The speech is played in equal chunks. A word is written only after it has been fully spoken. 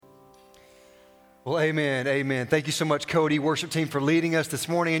Well, amen, amen. Thank you so much, Cody, worship team, for leading us this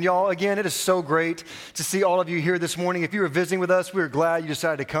morning. And y'all, again, it is so great to see all of you here this morning. If you were visiting with us, we are glad you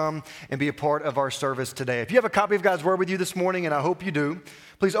decided to come and be a part of our service today. If you have a copy of God's Word with you this morning, and I hope you do,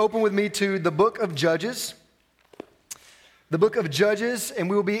 please open with me to the book of Judges. The book of Judges, and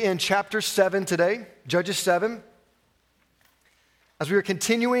we will be in chapter 7 today, Judges 7. As we are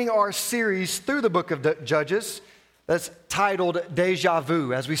continuing our series through the book of Judges, that's titled Deja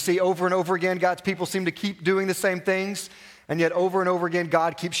Vu. As we see over and over again, God's people seem to keep doing the same things, and yet over and over again,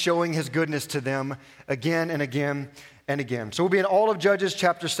 God keeps showing His goodness to them again and again and again. So we'll be in all of Judges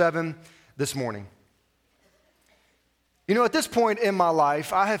chapter 7 this morning. You know, at this point in my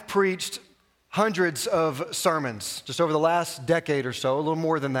life, I have preached hundreds of sermons, just over the last decade or so, a little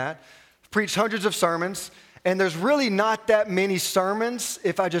more than that. I've preached hundreds of sermons. And there's really not that many sermons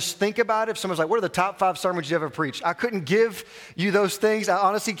if I just think about it. If someone's like, what are the top 5 sermons you ever preached? I couldn't give you those things. I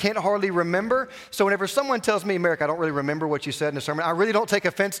honestly can't hardly remember. So whenever someone tells me, Merrick, I don't really remember what you said in a sermon, I really don't take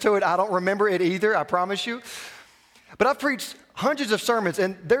offense to it. I don't remember it either, I promise you. But I've preached hundreds of sermons,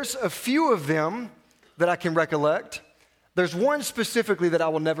 and there's a few of them that I can recollect. There's one specifically that I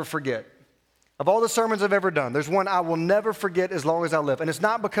will never forget. Of all the sermons I've ever done, there's one I will never forget as long as I live. And it's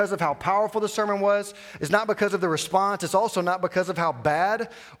not because of how powerful the sermon was. It's not because of the response. It's also not because of how bad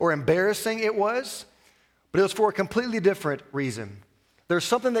or embarrassing it was. But it was for a completely different reason. There's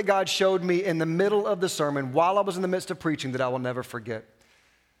something that God showed me in the middle of the sermon while I was in the midst of preaching that I will never forget.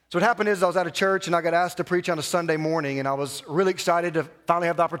 So what happened is I was at a church and I got asked to preach on a Sunday morning, and I was really excited to finally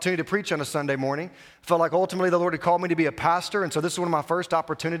have the opportunity to preach on a Sunday morning. I felt like ultimately the Lord had called me to be a pastor, and so this is one of my first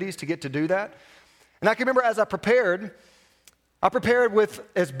opportunities to get to do that. And I can remember as I prepared with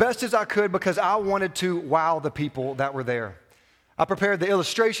as best as I could because I wanted to wow the people that were there. I prepared the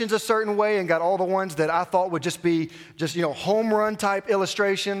illustrations a certain way and got all the ones that I thought would just be home run type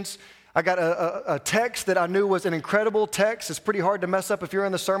illustrations. I got a text that I knew was an incredible text. It's pretty hard to mess up if you're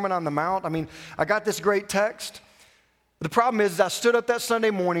in the Sermon on the Mount. I mean, I got this great text. The problem is I stood up that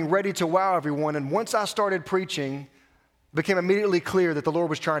Sunday morning ready to wow everyone, and once I started preaching, it became immediately clear that the Lord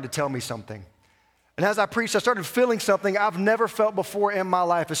was trying to tell me something. And as I preached, I started feeling something I've never felt before in my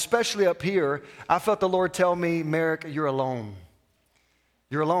life, especially up here. I felt the Lord tell me, Merrick, you're alone.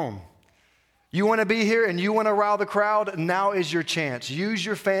 You're alone. You want to be here and you want to rile the crowd? Now is your chance. Use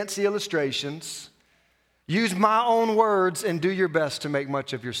your fancy illustrations. Use my own words and do your best to make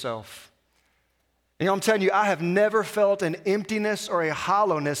much of yourself. And I'm telling you, I have never felt an emptiness or a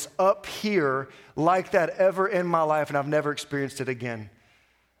hollowness up here like that ever in my life, and I've never experienced it again.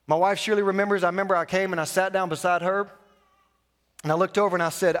 My wife Shirley remembers, I remember I came and I sat down beside her and I looked over and I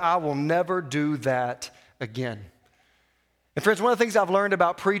said, I will never do that again. And friends, one of the things I've learned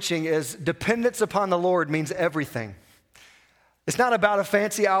about preaching is dependence upon the Lord means everything. It's not about a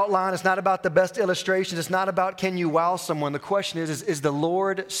fancy outline. It's not about the best illustrations. It's not about can you wow someone. The question is the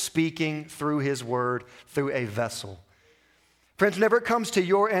Lord speaking through His word through a vessel? Friends, whenever it comes to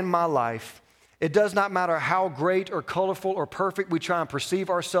your and my life, it does not matter how great or colorful or perfect we try and perceive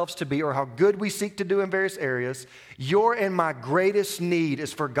ourselves to be or how good we seek to do in various areas. Your and my greatest need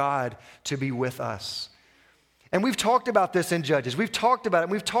is for God to be with us. And we've talked about this in Judges. We've talked about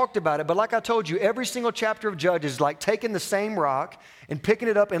it. But like I told you, every single chapter of Judges is like taking the same rock and picking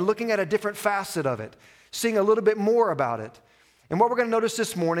it up and looking at a different facet of it, seeing a little bit more about it. And what we're going to notice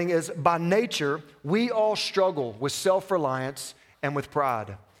this morning is by nature, we all struggle with self-reliance and with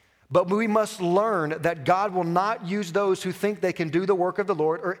pride. But we must learn that God will not use those who think they can do the work of the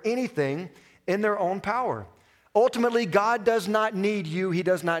Lord or anything in their own power. Ultimately, God does not need you. He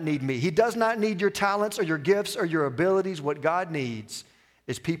does not need me. He does not need your talents or your gifts or your abilities. What God needs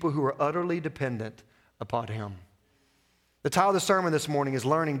is people who are utterly dependent upon Him. The title of the sermon this morning is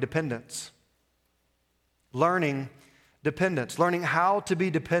Learning Dependence. Learning dependence. Learning how to be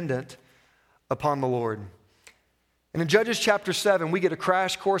dependent upon the Lord. And in Judges chapter 7, we get a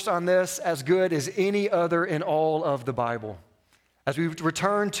crash course on this as good as any other in all of the Bible. As we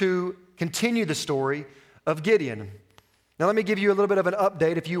return to continue the story of Gideon. Now let me give you a little bit of an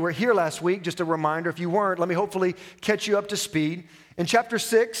update. If you were here last week, just a reminder. If you weren't, let me hopefully catch you up to speed. In chapter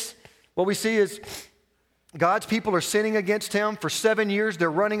 6, what we see is God's people are sinning against Him. For 7 years,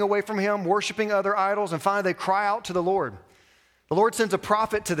 they're running away from Him, worshiping other idols, and finally they cry out to the Lord. The Lord sends a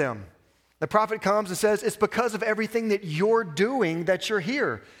prophet to them. The prophet comes and says, it's because of everything that you're doing that you're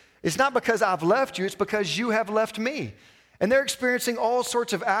here. It's not because I've left you, it's because you have left me. And they're experiencing all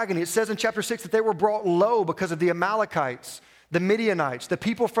sorts of agony. It says in chapter 6 that they were brought low because of the Amalekites, the Midianites, the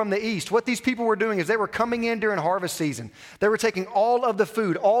people from the east. What these people were doing is they were coming in during harvest season. They were taking all of the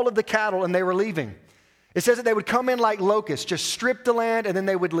food, all of the cattle, and they were leaving. It says that they would come in like locusts, just strip the land, and then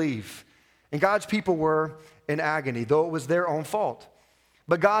they would leave. And God's people were in agony, though it was their own fault.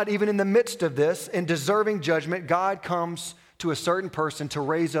 But God, even in the midst of this, in deserving judgment, God comes to a certain person to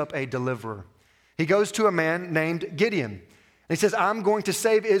raise up a deliverer. He goes to a man named Gideon. And he says, I'm going to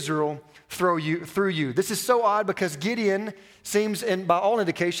save Israel through you. This is so odd because Gideon seems, by all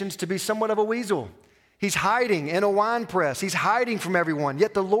indications, to be somewhat of a weasel. He's hiding in a wine press. He's hiding from everyone.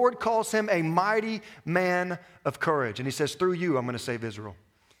 Yet the Lord calls him a mighty man of courage. And he says, through you, I'm going to save Israel.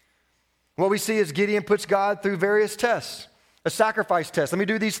 What we see is Gideon puts God through various tests. A sacrifice test. Let me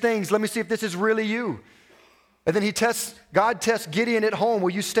do these things. Let me see if this is really you. And then God tests Gideon at home. Will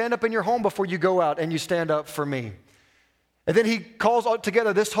you stand up in your home before you go out and you stand up for me? And then he calls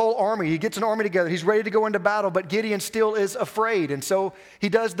together this whole army. He gets an army together. He's ready to go into battle, but Gideon still is afraid. And so he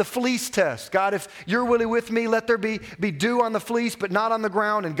does the fleece test. God, if you're really with me, let there be dew on the fleece, but not on the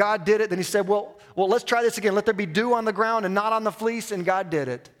ground. And God did it. Then he said, well, let's try this again. Let there be dew on the ground and not on the fleece. And God did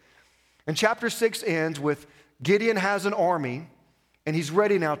it. And chapter 6 ends with Gideon has an army, and he's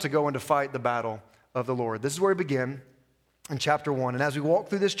ready now to go and to fight the battle of the Lord. This is where we begin in chapter 1. And as we walk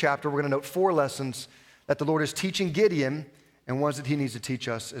through this chapter, we're going to note 4 lessons that the Lord is teaching Gideon and ones that he needs to teach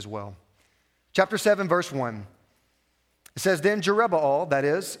us as well. Chapter 7, verse 1. It says, Then Jerubbaal, that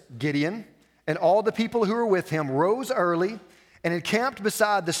is, Gideon, and all the people who were with him rose early and encamped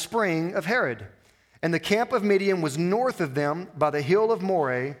beside the spring of Harod. And the camp of Midian was north of them by the hill of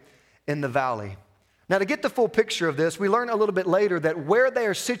Moreh in the valley. Now, to get the full picture of this, we learn a little bit later that where they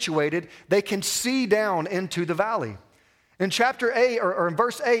are situated, they can see down into the valley. In chapter 8, or in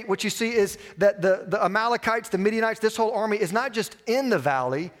verse 8, what you see is that the Amalekites, the Midianites, this whole army is not just in the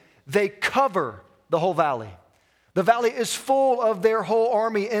valley, they cover the whole valley. The valley is full of their whole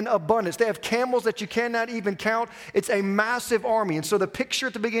army in abundance. They have camels that you cannot even count. It's a massive army. And so the picture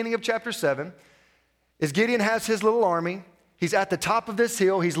at the beginning of chapter 7 is Gideon has his little army. He's at the top of this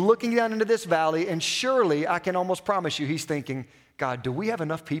hill. He's looking down into this valley. And surely, I can almost promise you, he's thinking, God, do we have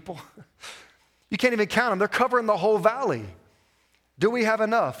enough people? You can't even count them. They're covering the whole valley. Do we have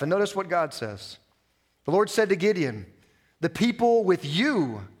enough? And notice what God says. The Lord said to Gideon, the people with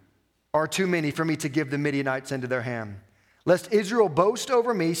you are too many for me to give the Midianites into their hand, lest Israel boast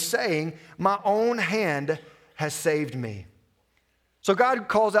over me, saying, my own hand has saved me. So God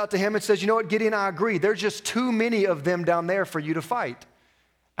calls out to him and says, you know what, Gideon, I agree. There's just too many of them down there for you to fight.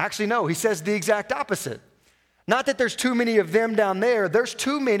 Actually, no, he says the exact opposite. Not that there's too many of them down there, there's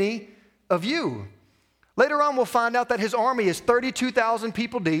too many of you. Later on, we'll find out that his army is 32,000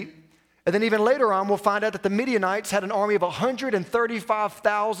 people deep. And then even later on, we'll find out that the Midianites had an army of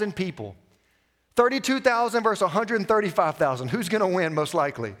 135,000 people. 32,000 versus 135,000. Who's going to win most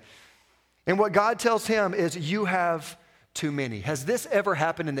likely? And what God tells him is, you have too many. Has this ever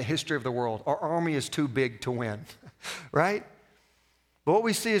happened in the history of the world? Our army is too big to win, right? But what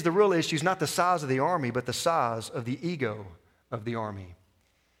we see is the real issue is not the size of the army, but the size of the ego of the army.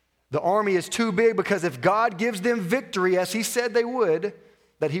 The army is too big because if God gives them victory, as he said they would,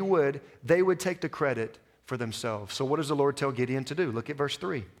 they would take the credit for themselves. So what does the Lord tell Gideon to do? Look at verse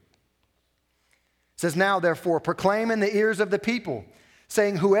 3. It says, now therefore proclaim in the ears of the people,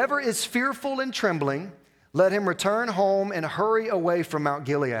 saying, whoever is fearful and trembling, let him return home and hurry away from Mount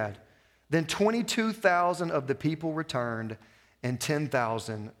Gilead. Then 22,000 of the people returned and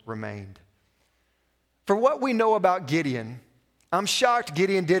 10,000 remained. For what we know about Gideon, I'm shocked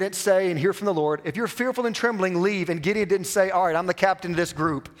Gideon didn't say and hear from the Lord, if you're fearful and trembling, leave. And Gideon didn't say, all right, I'm the captain of this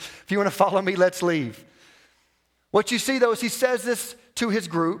group. If you want to follow me, let's leave. What you see, though, is he says this to his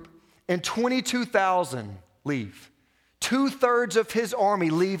group, and 22,000 leave. 2/3 of his army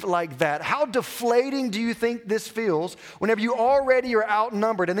leave like that. How deflating do you think this feels whenever you already are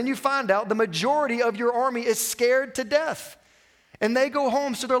outnumbered, and then you find out the majority of your army is scared to death, and they go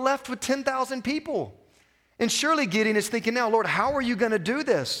home, so they're left with 10,000 people. And surely Gideon is thinking now, Lord, how are you going to do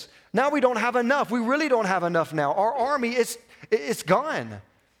this? Now we don't have enough. We really don't have enough now. Our army it's gone.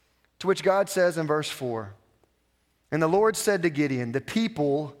 To which God says in verse 4, and the Lord said to Gideon, the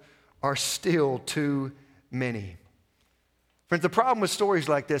people are still too many. Friends, the problem with stories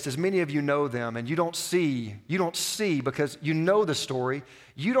like this is many of you know them and you don't see because you know the story.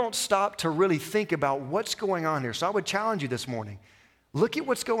 You don't stop to really think about what's going on here. So I would challenge you this morning. Look at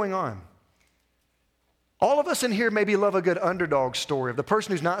what's going on. All of us in here maybe love a good underdog story of the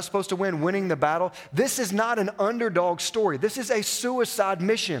person who's not supposed to win, winning the battle. This is not an underdog story. This is a suicide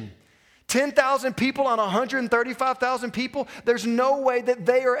mission. 10,000 people on 135,000 people. There's no way that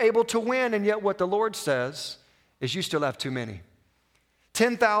they are able to win. And yet what the Lord says is you still have too many.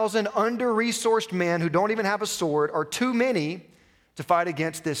 10,000 under-resourced men who don't even have a sword are too many to fight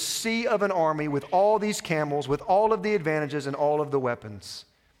against this sea of an army with all these camels, with all of the advantages and all of the weapons.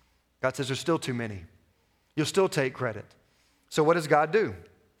 God says there's still too many. You'll still take credit. So what does God do?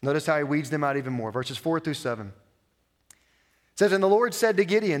 Notice how he weeds them out even more. Verses 4 through 7. It says, and the Lord said to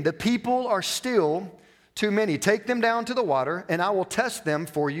Gideon, the people are still too many. Take them down to the water, and I will test them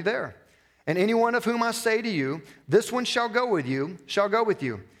for you there. And anyone of whom I say to you, this one shall go with you, shall go with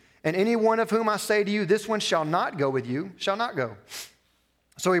you. And any one of whom I say to you, this one shall not go with you, shall not go.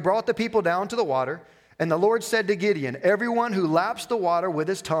 So he brought the people down to the water, and the Lord said to Gideon, everyone who laps the water with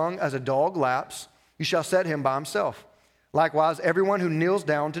his tongue as a dog laps, you shall set him by himself. Likewise, everyone who kneels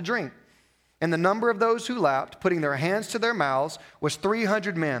down to drink. And the number of those who lapped, putting their hands to their mouths, was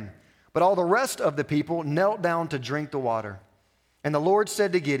 300 men. But all the rest of the people knelt down to drink the water. And the Lord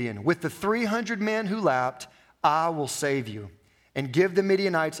said to Gideon, with the 300 men who lapped, I will save you, and give the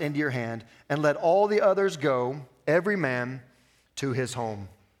Midianites into your hand, and let all the others go, every man to his home.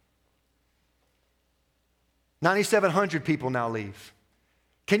 9,700 people now leave.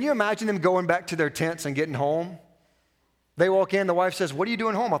 Can you imagine them going back to their tents and getting home? They walk in, the wife says, what are you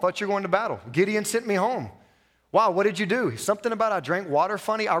doing home? I thought you were going to battle. Gideon sent me home. Wow, what did you do? Something about I drank water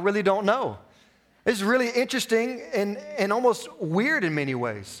funny? I really don't know. It's really interesting and almost weird in many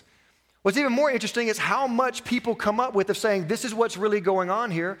ways. What's even more interesting is how much people come up with of saying, this is what's really going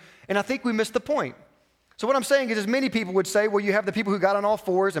on here, and I think we missed the point. So what I'm saying is, as many people would say, well, you have the people who got on all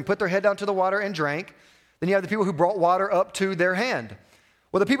fours and put their head down to the water and drank. Then you have the people who brought water up to their hand.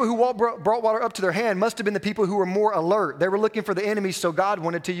 Well, the people who brought water up to their hand must have been the people who were more alert. They were looking for the enemy, so God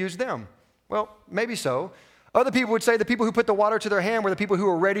wanted to use them. Well, maybe so. Other people would say the people who put the water to their hand were the people who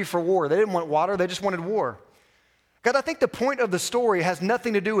were ready for war. They didn't want water, they just wanted war. God, I think the point of the story has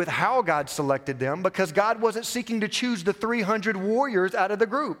nothing to do with how God selected them, because God wasn't seeking to choose the 300 warriors out of the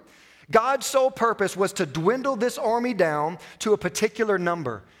group. God's sole purpose was to dwindle this army down to a particular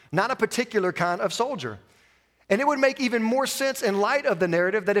number, not a particular kind of soldier. And it would make even more sense in light of the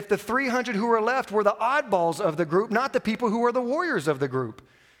narrative that if the 300 who were left were the oddballs of the group, not the people who were the warriors of the group.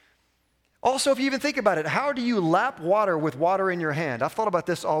 Also, if you even think about it, how do you lap water with water in your hand? I've thought about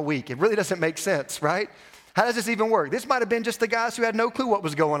this all week. It really doesn't make sense, right? How does this even work? This might have been just the guys who had no clue what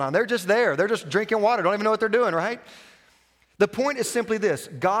was going on. They're just there. They're just drinking water. Don't even know what they're doing, right? The point is simply this.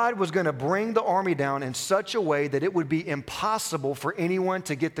 God was going to bring the army down in such a way that it would be impossible for anyone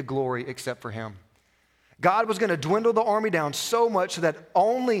to get the glory except for him. God was going to dwindle the army down so much that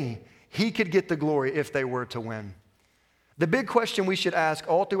only he could get the glory if they were to win. The big question we should ask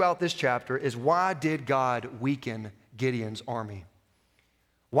all throughout this chapter is, why did God weaken Gideon's army?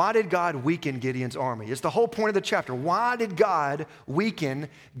 Why did God weaken Gideon's army? It's the whole point of the chapter. Why did God weaken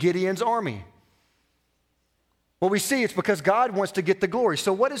Gideon's army? Well, we see it's because God wants to get the glory.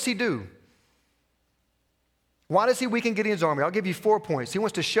 So what does he do? Why does he weaken Gideon's army? I'll give you 4 points. He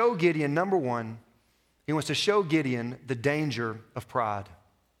wants to show Gideon, number one, he wants to show Gideon the danger of pride.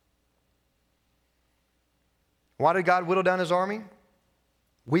 Why did God whittle down his army?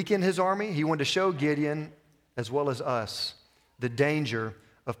 Weaken his army? He wanted to show Gideon, as well as us, the danger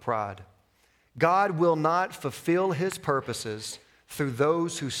of pride. God will not fulfill his purposes through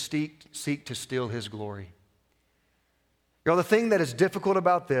those who seek to steal his glory. You know, the thing that is difficult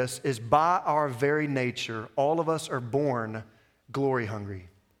about this is, by our very nature, all of us are born glory hungry.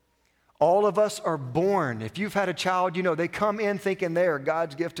 All of us are born. If you've had a child, you know they come in thinking they are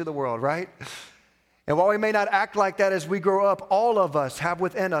God's gift to the world, right? And while we may not act like that as we grow up, all of us have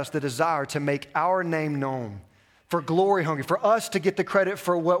within us the desire to make our name known, for glory hungry, for us to get the credit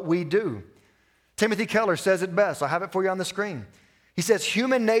for what we do. Timothy Keller says it best. I have it for you on the screen. He says,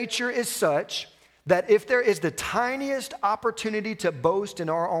 human nature is such that if there is the tiniest opportunity to boast in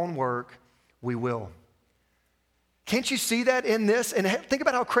our own work, we will. Can't you see that in this? And think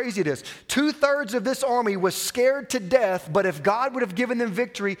about how crazy it is. 2/3 of this army was scared to death, but if God would have given them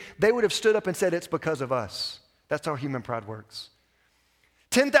victory, they would have stood up and said, it's because of us. That's how human pride works.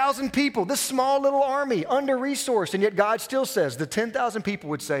 10,000 people, this small little army, under-resourced, and yet God still says, the 10,000 people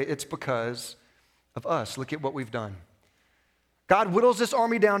would say, it's because of us. Look at what we've done. God whittles this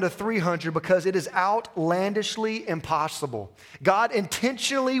army down to 300 because it is outlandishly impossible. God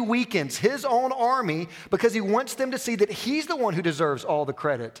intentionally weakens his own army because he wants them to see that he's the one who deserves all the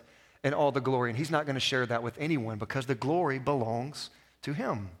credit and all the glory, and he's not going to share that with anyone because the glory belongs to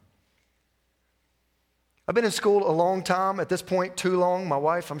him. I've been in school a long time, at this point too long. My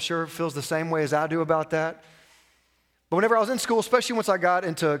wife, I'm sure, feels the same way as I do about that. But whenever I was in school, especially once I got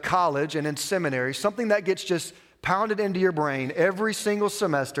into college and in seminary, something that gets just pounded into your brain every single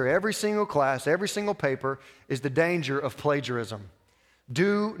semester, every single class, every single paper is the danger of plagiarism.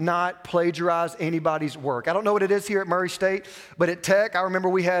 Do not plagiarize anybody's work. I don't know what it is here at Murray State, but at Tech, I remember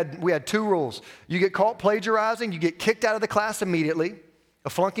we had 2 rules. You get caught plagiarizing, you get kicked out of the class immediately, a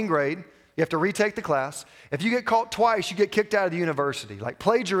flunking grade. You have to retake the class. If you get caught twice, you get kicked out of the university. Like,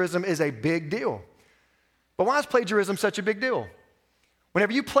 plagiarism is a big deal. But why is plagiarism such a big deal?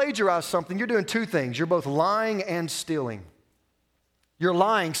 Whenever you plagiarize something, you're doing two things. You're both lying and stealing. You're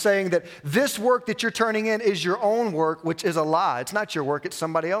lying, saying that this work that you're turning in is your own work, which is a lie. It's not your work, it's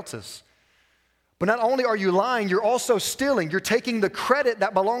somebody else's. But not only are you lying, you're also stealing. You're taking the credit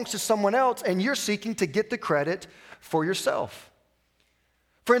that belongs to someone else, and you're seeking to get the credit for yourself.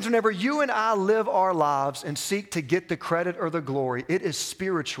 Friends, whenever you and I live our lives and seek to get the credit or the glory, it is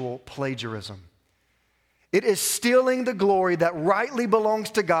spiritual plagiarism. It is stealing the glory that rightly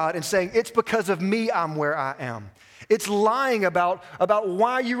belongs to God and saying, it's because of me I'm where I am. It's lying about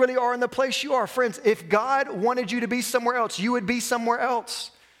why you really are in the place you are. Friends, if God wanted you to be somewhere else, you would be somewhere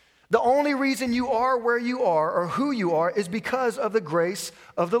else. The only reason you are where you are or who you are is because of the grace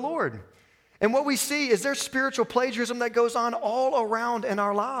of the Lord. And what we see is there's spiritual plagiarism that goes on all around in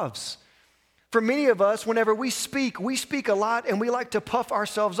our lives. For many of us, whenever we speak a lot and we like to puff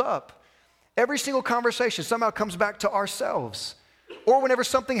ourselves up. Every single conversation somehow comes back to ourselves. Or whenever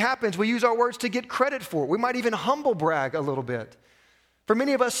something happens, we use our words to get credit for it. We might even humble brag a little bit. For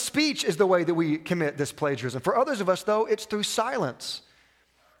many of us, speech is the way that we commit this plagiarism. For others of us, though, it's through silence.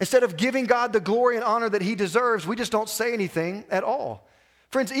 Instead of giving God the glory and honor that he deserves, we just don't say anything at all.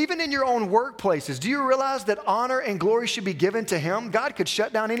 Friends, even in your own workplaces, do you realize that honor and glory should be given to him? God could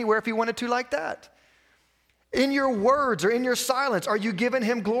shut down anywhere if he wanted to like that. In your words or in your silence, are you giving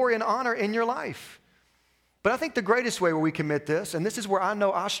him glory and honor in your life? But I think the greatest way where we commit this, and this is where I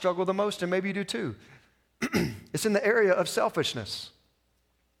know I struggle the most, and maybe you do too, it's in the area of selfishness.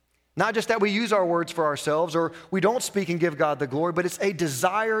 Not just that we use our words for ourselves or we don't speak and give God the glory, but it's a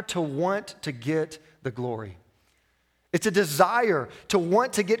desire to want to get the glory. It's a desire to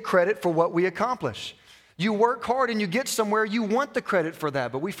want to get credit for what we accomplish. You work hard and you get somewhere, you want the credit for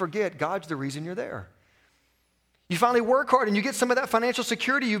that, but we forget God's the reason you're there. You finally work hard and you get some of that financial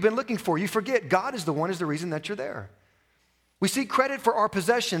security you've been looking for. You forget God is the reason that you're there. We seek credit for our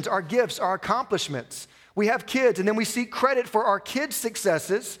possessions, our gifts, our accomplishments. We have kids and then we seek credit for our kids'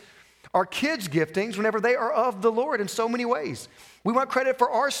 successes, our kids' giftings whenever they are of the Lord in so many ways. We want credit for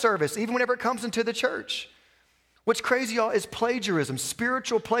our service, even whenever it comes into the church. What's crazy, y'all, is plagiarism.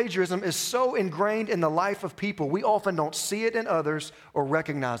 Spiritual plagiarism is so ingrained in the life of people, we often don't see it in others or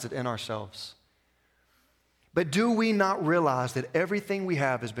recognize it in ourselves. But do we not realize that everything we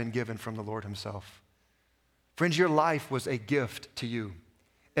have has been given from the Lord himself? Friends, your life was a gift to you.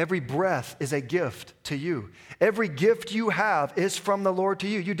 Every breath is a gift to you. Every gift you have is from the Lord to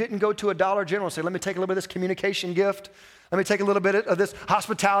you. You didn't go to a Dollar General and say, let me take a little bit of this communication gift. Let me take a little bit of this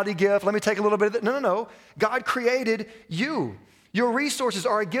hospitality gift. Let me take a little bit of that. No. God created you. Your resources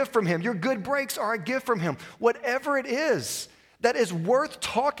are a gift from him. Your good breaks are a gift from him. Whatever it is that is worth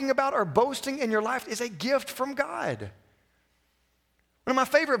talking about or boasting in your life is a gift from God. One of my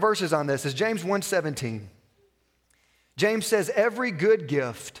favorite verses on this is James 1:17. James says, every good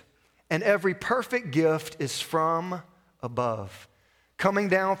gift and every perfect gift is from above, coming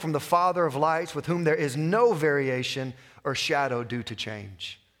down from the Father of lights, with whom there is no variation or shadow due to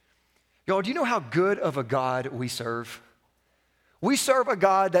change. Y'all, do you know how good of a God we serve? We serve a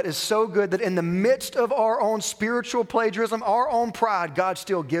God that is so good that in the midst of our own spiritual plagiarism, our own pride, God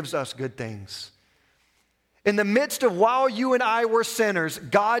still gives us good things. In the midst of while you and I were sinners,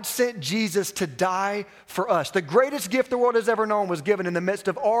 God sent Jesus to die for us. The greatest gift the world has ever known was given in the midst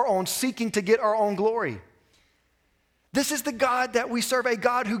of our own seeking to get our own glory. This is the God that we serve, a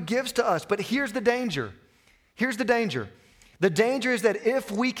God who gives to us. But here's the danger. Here's the danger. The danger is that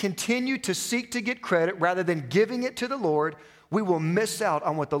if we continue to seek to get credit rather than giving it to the Lord, we will miss out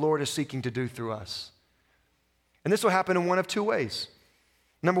on what the Lord is seeking to do through us. And this will happen in one of two ways.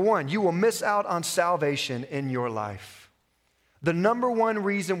 Number one, you will miss out on salvation in your life. The number one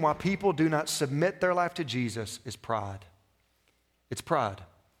reason why people do not submit their life to Jesus is pride. It's pride.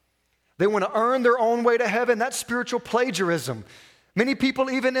 They want to earn their own way to heaven. That's spiritual plagiarism. Many people,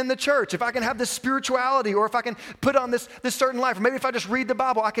 even in the church, if I can have this spirituality or if I can put on this certain life, or maybe if I just read the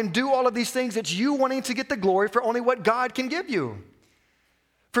Bible, I can do all of these things. It's you wanting to get the glory for only what God can give you.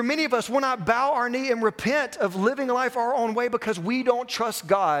 For many of us, we'll not bow our knee and repent of living life our own way because we don't trust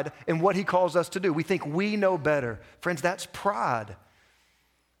God in what he calls us to do. We think we know better. Friends, that's pride.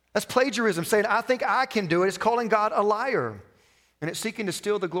 That's plagiarism, saying, I think I can do it. It's calling God a liar. And it's seeking to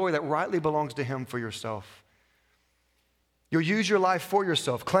steal the glory that rightly belongs to him for yourself. You'll use your life for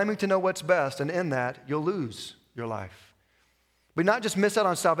yourself, claiming to know what's best, and in that, you'll lose your life. But not just miss out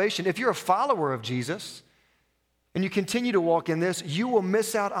on salvation. If you're a follower of Jesus, and you continue to walk in this, you will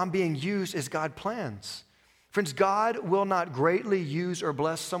miss out on being used as God plans. Friends, God will not greatly use or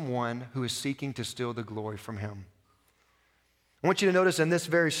bless someone who is seeking to steal the glory from him. I want you to notice in this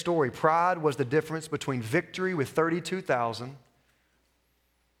very story, pride was the difference between victory with 32,000,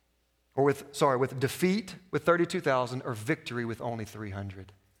 with defeat with 32,000, or victory with only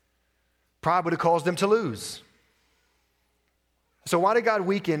 300. Pride would have caused them to lose. So why did God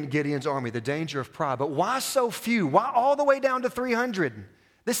weaken Gideon's army? The danger of pride. But why so few? Why all the way down to 300?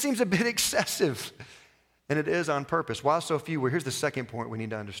 This seems a bit excessive. And it is on purpose. Why so few? Well, here's the second point we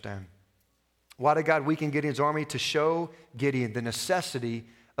need to understand. Why did God weaken Gideon's army? To show Gideon the necessity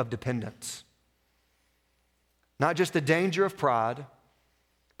of dependence. Not just the danger of pride,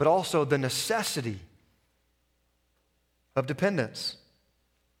 but also the necessity of dependence.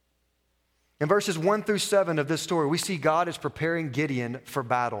 In verses 1 through 7 of this story, we see God is preparing Gideon for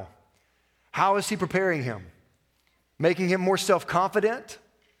battle. How is he preparing him? Making him more self-confident?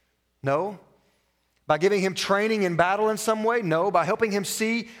 No. By giving him training in battle in some way? No. By helping him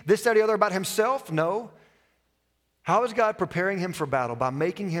see this, that, or the other about himself? No. How is God preparing him for battle? By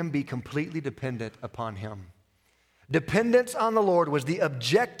making him be completely dependent upon him. Dependence on the Lord was the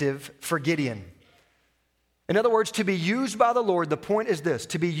objective for Gideon. In other words, to be used by the Lord, the point is this: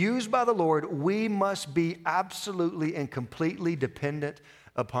 to be used by the Lord, we must be absolutely and completely dependent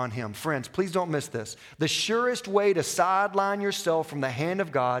upon him. Friends, please don't miss this. The surest way to sideline yourself from the hand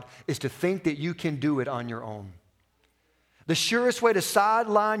of God is to think that you can do it on your own. The surest way to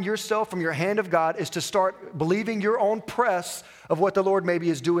sideline yourself from your hand of God is to start believing your own press of what the Lord maybe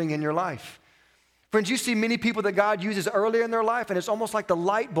is doing in your life. Friends, you see many people that God uses earlier in their life, and it's almost like the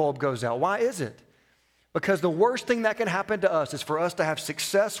light bulb goes out. Why is it? Because the worst thing that can happen to us is for us to have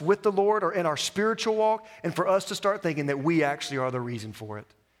success with the Lord or in our spiritual walk, and for us to start thinking that we actually are the reason for it.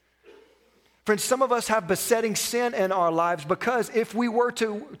 Friends, some of us have besetting sin in our lives because if we were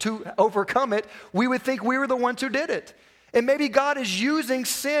to overcome it, we would think we were the ones who did it. And maybe God is using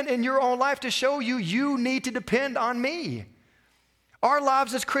sin in your own life to show you, you need to depend on me. Our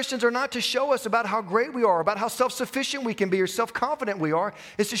lives as Christians are not to show us about how great we are, about how self-sufficient we can be or self-confident we are.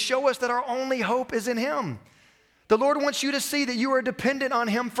 It's to show us that our only hope is in him. The Lord wants you to see that you are dependent on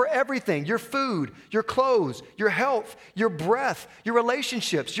him for everything: your food, your clothes, your health, your breath, your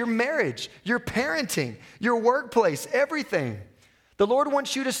relationships, your marriage, your parenting, your workplace, everything. The Lord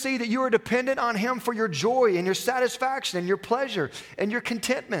wants you to see that you are dependent on him for your joy and your satisfaction and your pleasure and your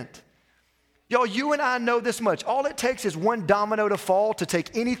contentment. Y'all, you and I know this much. All it takes is one domino to fall to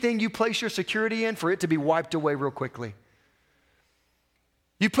take anything you place your security in for it to be wiped away real quickly.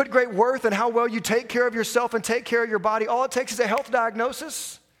 You put great worth in how well you take care of yourself and take care of your body. All it takes is a health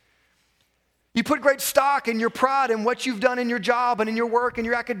diagnosis. You put great stock in your pride in what you've done in your job and in your work and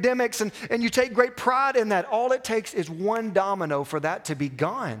your academics, and you take great pride in that. All it takes is one domino for that to be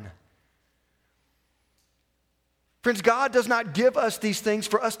gone. Friends, God does not give us these things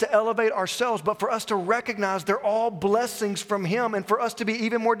for us to elevate ourselves, but for us to recognize they're all blessings from him and for us to be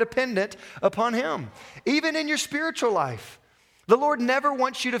even more dependent upon him. Even in your spiritual life, the Lord never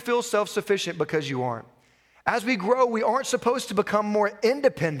wants you to feel self-sufficient because you aren't. As we grow, we aren't supposed to become more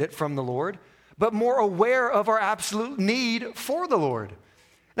independent from the Lord, but more aware of our absolute need for the Lord. And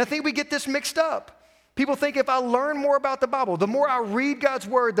I think we get this mixed up. People think if I learn more about the Bible, the more I read God's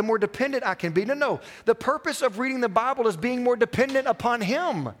word, the more dependent I can be. No. The purpose of reading the Bible is being more dependent upon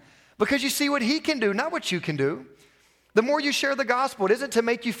him because you see what he can do, not what you can do. The more you share the gospel, it isn't to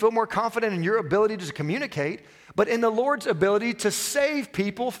make you feel more confident in your ability to communicate, but in the Lord's ability to save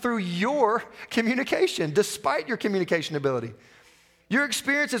people through your communication, despite your communication ability. Your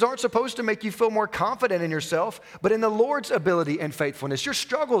experiences aren't supposed to make you feel more confident in yourself, but in the Lord's ability and faithfulness. Your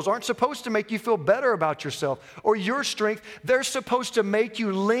struggles aren't supposed to make you feel better about yourself or your strength. They're supposed to make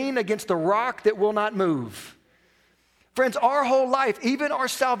you lean against the rock that will not move. Friends, our whole life, even our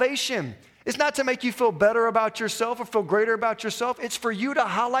salvation, is not to make you feel better about yourself or feel greater about yourself. It's for you to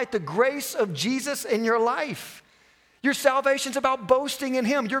highlight the grace of Jesus in your life. Your salvation is about boasting in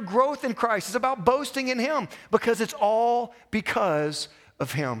him. Your growth in Christ is about boasting in him because it's all because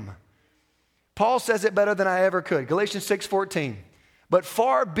of him. Paul says it better than I ever could. Galatians 6:14. But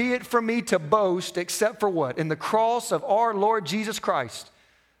far be it from me to boast except for what? In the cross of our Lord Jesus Christ,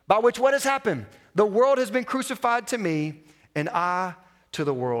 by which what has happened? The world has been crucified to me and I to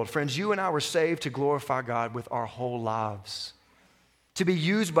the world. Friends, you and I were saved to glorify God with our whole lives. To be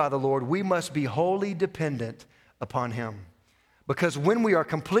used by the Lord, we must be wholly dependent upon him. Because when we are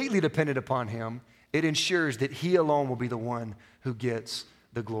completely dependent upon him, it ensures that he alone will be the one who gets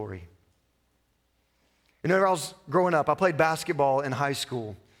the glory. You know, when I was growing up, I played basketball in high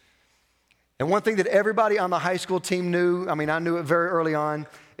school. And one thing that everybody on the high school team knew, I knew it very early on,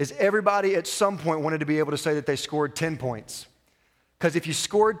 is everybody at some point wanted to be able to say that they scored 10 points. Because if you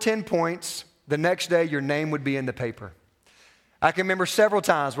scored 10 points, the next day your name would be in the paper. I can remember several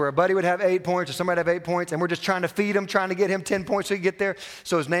times where a buddy would have 8 points or somebody would have 8 points, and we're just trying to feed him, trying to get him 10 points so he could get there,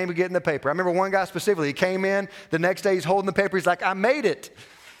 so his name would get in the paper. I remember one guy specifically, he came in, the next day he's holding the paper, he's like, I made it.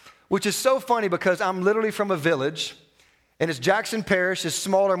 Which is so funny because I'm literally from a village, and it's Jackson Parish, it's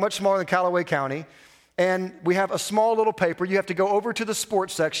smaller, much smaller than Callaway County, and we have a small little paper. You have to go over to the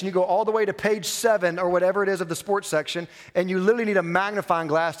sports section, you go all the way to page 7 or whatever it is of the sports section, and you literally need a magnifying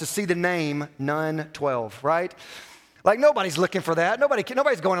glass to see the name Nun 12, right? Like nobody's looking for that.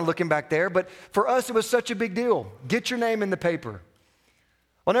 Nobody's going and looking back there. But for us, it was such a big deal. Get your name in the paper.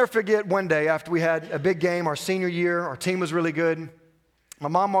 I'll never forget one day after we had a big game, our senior year, our team was really good. My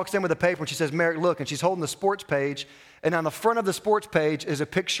mom walks in with a paper and she says, Merrick, look, and she's holding the sports page. And on the front of the sports page is a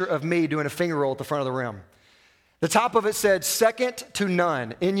picture of me doing a finger roll at the front of the rim. The top of it said, second to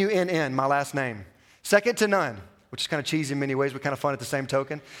none, N-U-N-N, my last name. Second to none. Which is kind of cheesy in many ways, but kind of fun at the same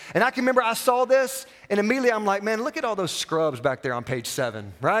token. And I can remember I saw this, and immediately I'm like, man, look at all those scrubs back there on page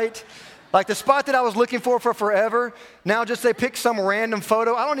 7, right? Like the spot that I was looking for forever, now just they pick some random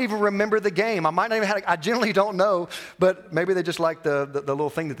photo. I don't even remember the game. I might not even have, I generally don't know, but maybe they just like the little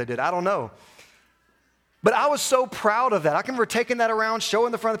thing that they did. I don't know. But I was so proud of that. I can remember taking that around,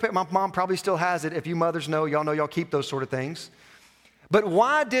 showing the front of the paper. My mom probably still has it. If you mothers know y'all keep those sort of things. But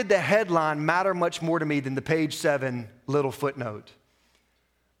why did the headline matter much more to me than the page 7 little footnote?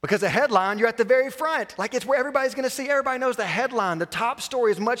 Because the headline, you're at the very front. Like it's where everybody's going to see. Everybody knows the headline. The top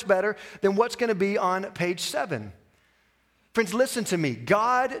story is much better than what's going to be on page 7. Friends, listen to me.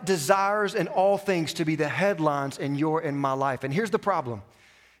 God desires in all things to be the headlines in your and my life. And here's the problem.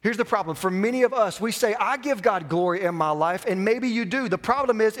 Here's the problem. For many of us, we say, I give God glory in my life, and maybe you do. The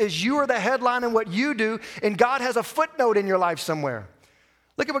problem is you are the headline in what you do, and God has a footnote in your life somewhere.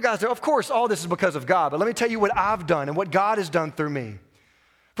 Look at what God's doing. Of course, all this is because of God, but let me tell you what I've done and what God has done through me.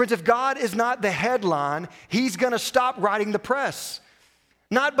 Friends, if God is not the headline, He's going to stop writing the press.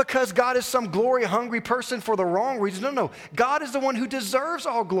 Not because God is some glory-hungry person for the wrong reason. No. God is the one who deserves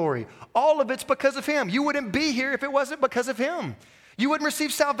all glory. All of it's because of Him. You wouldn't be here if it wasn't because of Him. You wouldn't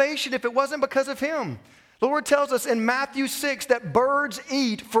receive salvation if it wasn't because of Him. The Lord tells us in Matthew 6 that birds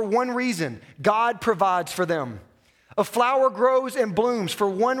eat for one reason. God provides for them. A flower grows and blooms for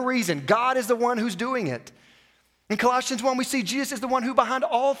one reason. God is the one who's doing it. In Colossians 1, we see Jesus is the one who behind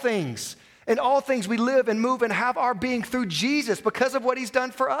all things. In all things we live and move and have our being through Jesus because of what He's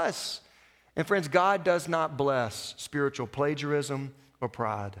done for us. And friends, God does not bless spiritual plagiarism or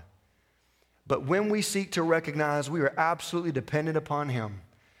pride. But when we seek to recognize we are absolutely dependent upon Him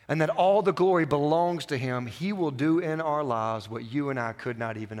and that all the glory belongs to Him, He will do in our lives what you and I could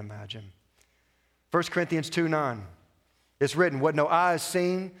not even imagine. 1 Corinthians 2:9. It's written, what no eye has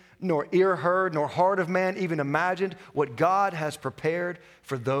seen, nor ear heard, nor heart of man even imagined, what God has prepared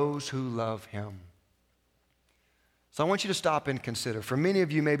for those who love Him. So I want you to stop and consider. For many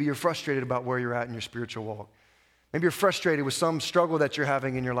of you, maybe you're frustrated about where you're at in your spiritual walk. Maybe you're frustrated with some struggle that you're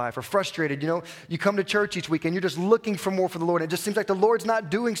having in your life, or frustrated, you come to church each week and you're just looking for more for the Lord. And it just seems like the Lord's not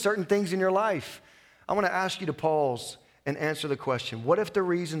doing certain things in your life. I want to ask you to pause and answer the question, what if the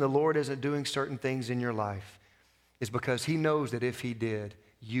reason the Lord isn't doing certain things in your life is because He knows that if He did,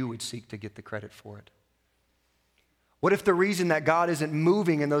 you would seek to get the credit for it? What if the reason that God isn't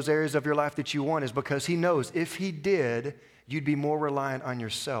moving in those areas of your life that you want is because He knows if He did, you'd be more reliant on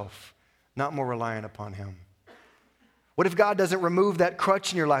yourself, not more reliant upon Him? What if God doesn't remove that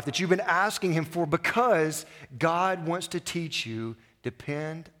crutch in your life that you've been asking Him for because God wants to teach you,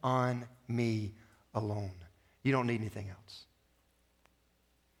 depend on me alone. You don't need anything else.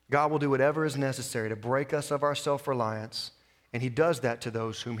 God will do whatever is necessary to break us of our self-reliance, and He does that to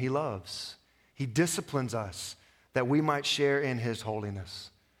those whom He loves. He disciplines us that we might share in His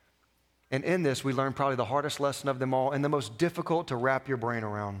holiness. And in this, we learn probably the hardest lesson of them all and the most difficult to wrap your brain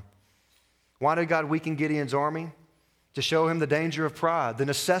around. Why did God weaken Gideon's army? To show him the danger of pride, the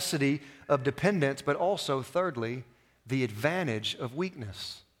necessity of dependence, but also, thirdly, the advantage of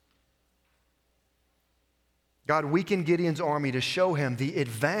weakness. God weakened Gideon's army to show him the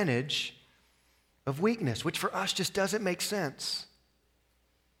advantage of weakness, which for us just doesn't make sense.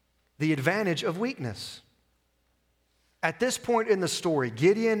 The advantage of weakness. At this point in the story,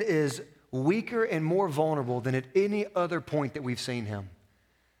 Gideon is weaker and more vulnerable than at any other point that we've seen him.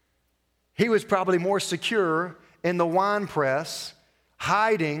 He was probably more secure in the wine press,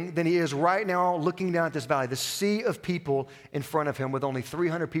 hiding, than he is right now looking down at this valley, the sea of people in front of him with only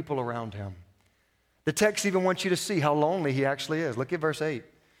 300 people around him. The text even wants you to see how lonely he actually is. Look at verse 8.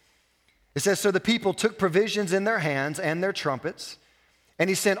 It says, so the people took provisions in their hands and their trumpets, And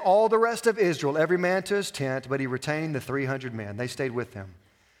he sent all the rest of Israel, every man to his tent, but he retained the 300 men. They stayed with him.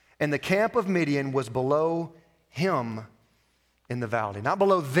 And the camp of Midian was below him in the valley. Not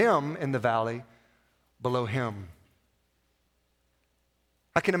below them in the valley, below him.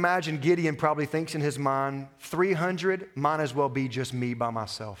 I can imagine Gideon probably thinks in his mind, 300 might as well be just me by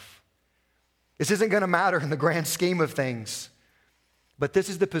myself. This isn't going to matter in the grand scheme of things. But this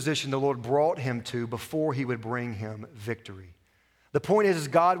is the position the Lord brought him to before he would bring him victory. The point is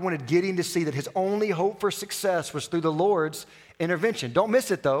God wanted Gideon to see that his only hope for success was through the Lord's intervention. Don't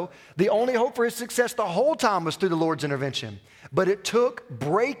miss it, though. The only hope for his success the whole time was through the Lord's intervention. But it took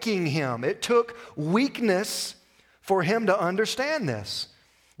breaking him. It took weakness for him to understand this.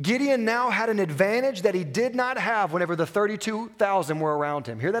 Gideon now had an advantage that he did not have whenever the 32,000 were around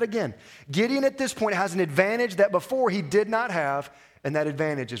him. Hear that again. Gideon at this point has an advantage that before he did not have, and that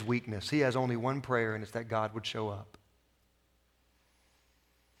advantage is weakness. He has only one prayer, and it's that God would show up.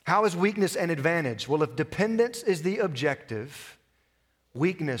 How is weakness an advantage? Well, if dependence is the objective,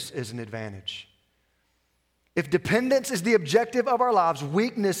 weakness is an advantage. If dependence is the objective of our lives,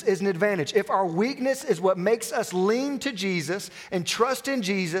 weakness is an advantage. If our weakness is what makes us lean to Jesus and trust in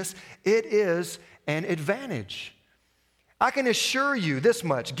Jesus, it is an advantage. I can assure you this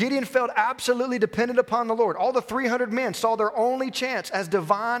much. Gideon felt absolutely dependent upon the Lord. All the 300 men saw their only chance as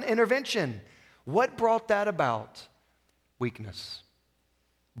divine intervention. What brought that about? Weakness.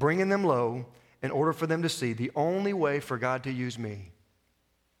 Bringing them low in order for them to see the only way for God to use me,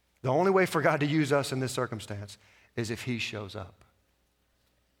 the only way for God to use us in this circumstance is if he shows up.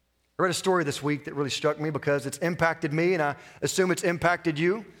 I read a story this week that really struck me because it's impacted me, and I assume it's impacted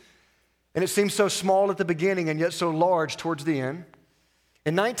you. And it seems so small at the beginning and yet so large towards the end.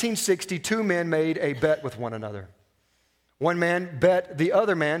 In 1960, two men made a bet with one another. One man bet the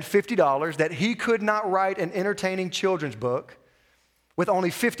other man $50 that he could not write an entertaining children's book with only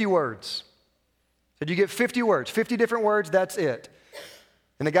 50 words. So you get 50 words, 50 different words, that's it.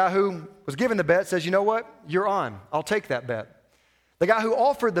 And the guy who was given the bet says, you know what? You're on. I'll take that bet. The guy who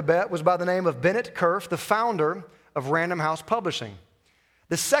offered the bet was by the name of Bennett Cerf, the founder of Random House Publishing.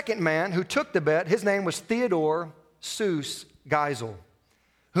 The second man who took the bet, his name was Theodore Seuss Geisel,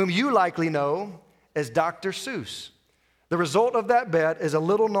 whom you likely know as Dr. Seuss. The result of that bet is a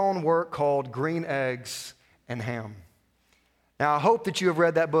little-known work called Green Eggs and Ham. Now, I hope that you have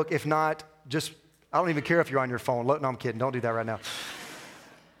read that book. If not, I don't even care if you're on your phone. No, I'm kidding. Don't do that right now.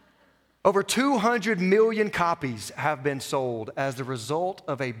 Over 200 million copies have been sold as the result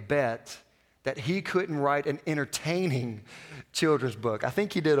of a bet that he couldn't write an entertaining children's book. I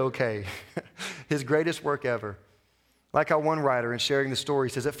think he did okay. His greatest work ever. Like how one writer in sharing the story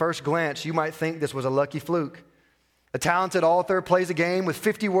says, at first glance, you might think this was a lucky fluke. A talented author plays a game with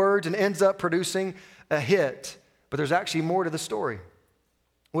 50 words and ends up producing a hit. But there's actually more to the story.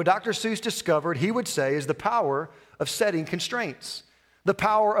 What Dr. Seuss discovered, he would say, is the power of setting constraints, the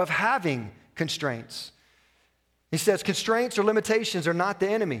power of having constraints. He says constraints or limitations are not the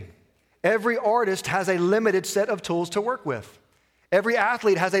enemy. Every artist has a limited set of tools to work with. Every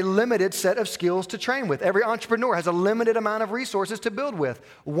athlete has a limited set of skills to train with. Every entrepreneur has a limited amount of resources to build with.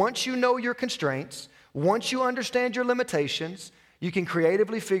 Once you know your constraints, once you understand your limitations, you can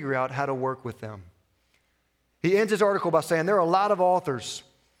creatively figure out how to work with them. He ends his article by saying there are a lot of authors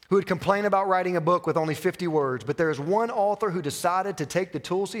who would complain about writing a book with only 50 words, but there is one author who decided to take the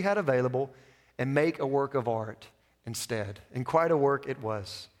tools he had available and make a work of art instead. And quite a work it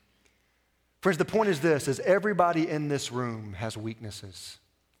was. Friends, the point is this, is everybody in this room has weaknesses.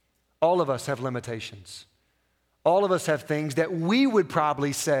 All of us have limitations. All of us have things that we would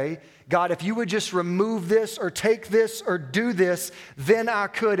probably say, God, if you would just remove this or take this or do this, then I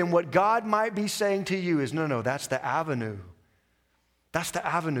could. And what God might be saying to you is, no, that's the avenue. That's the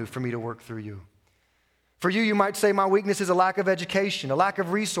avenue for me to work through you. For you, you might say my weakness is a lack of education, a lack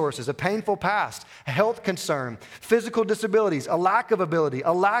of resources, a painful past, a health concern, physical disabilities, a lack of ability,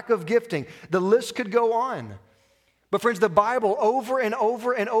 a lack of gifting. The list could go on. But friends, the Bible over and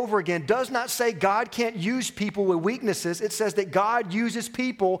over and over again does not say God can't use people with weaknesses. It says that God uses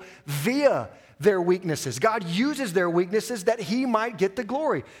people via their weaknesses. God uses their weaknesses that he might get the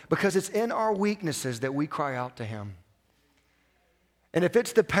glory, because it's in our weaknesses that we cry out to him. And if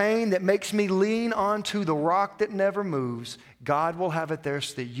it's the pain that makes me lean onto the rock that never moves, God will have it there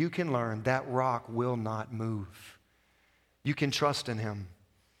so that you can learn that rock will not move. You can trust in him.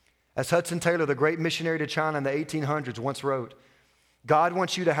 As Hudson Taylor, the great missionary to China in the 1800s, once wrote, God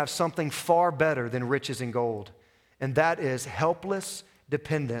wants you to have something far better than riches and gold, and that is helpless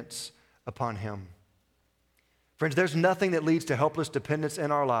dependence upon him. Friends, there's nothing that leads to helpless dependence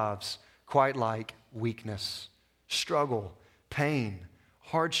in our lives quite like weakness, struggle, pain,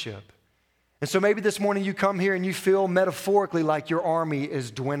 hardship. And so maybe this morning you come here and you feel metaphorically like your army is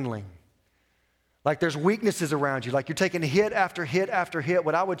dwindling. Like there's weaknesses around you, like you're taking hit after hit after hit.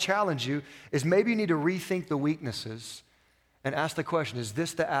 What I would challenge you is maybe you need to rethink the weaknesses and ask the question, is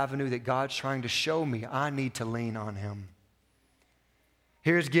this the avenue that God's trying to show me I need to lean on him?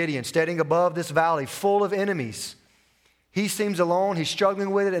 Here's Gideon standing above this valley full of enemies. He seems alone, he's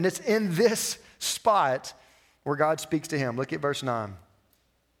struggling with it, and it's in this spot where God speaks to him. Look at verse 9.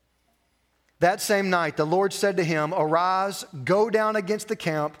 That same night, the Lord said to him, arise, go down against the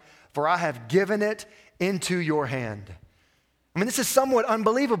camp, for I have given it into your hand. I mean, this is somewhat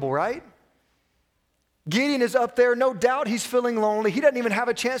unbelievable, right? Gideon is up there. No doubt he's feeling lonely. He doesn't even have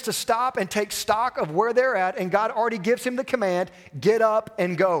a chance to stop and take stock of where they're at, and God already gives him the command, get up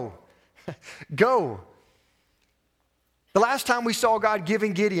and go. Go. The last time we saw God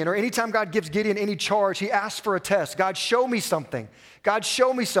giving Gideon, or anytime God gives Gideon any charge, he asks for a test. God, show me something. God,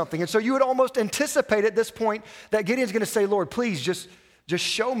 show me something. And so you would almost anticipate at this point that Gideon's going to say, Lord, please just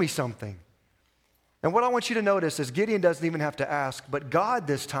show me something. And what I want you to notice is Gideon doesn't even have to ask, but God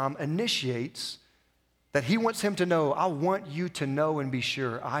this time initiates that he wants him to know, I want you to know and be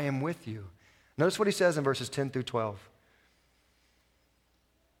sure I am with you. Notice what he says in verses 10 through 12.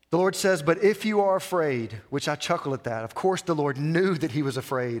 The Lord says, but if you are afraid, which I chuckle at that. Of course, the Lord knew that he was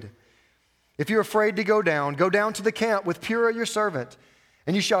afraid. If you're afraid to go down to the camp with Purah your servant,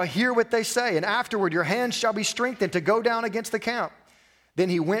 and you shall hear what they say, and afterward your hands shall be strengthened to go down against the camp. Then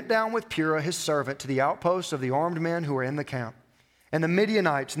he went down with Purah his servant to the outposts of the armed men who were in the camp. And the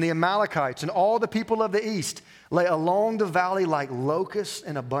Midianites and the Amalekites and all the people of the east lay along the valley like locusts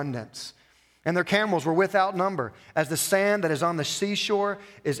in abundance. And their camels were without number, as the sand that is on the seashore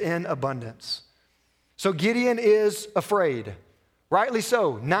is in abundance. So Gideon is afraid. Rightly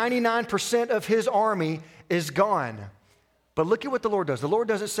so. 99% of his army is gone. But look at what the Lord does. The Lord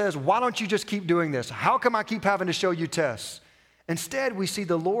doesn't say, why don't you just keep doing this? How come I keep having to show you tests? Instead, we see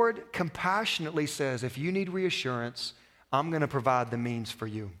the Lord compassionately says, if you need reassurance, I'm going to provide the means for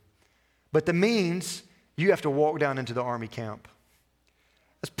you. But the means, you have to walk down into the army camp.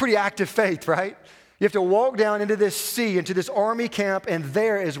 That's pretty active faith, right? You have to walk down into this sea, into this army camp, and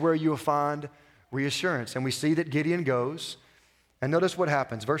there is where you will find reassurance. And we see that Gideon goes. And notice what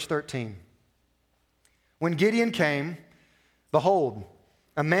happens. Verse 13. When Gideon came, behold,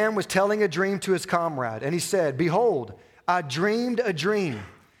 a man was telling a dream to his comrade. And he said, behold, I dreamed a dream.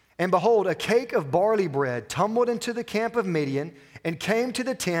 And behold, a cake of barley bread tumbled into the camp of Midian and came to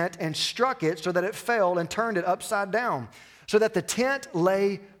the tent and struck it so that it fell and turned it upside down, so that the tent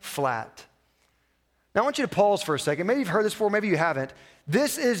lay flat. Now I want you to pause for a second. Maybe you've heard this before, maybe you haven't.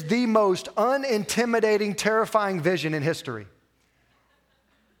 This is the most unintimidating, terrifying vision in history.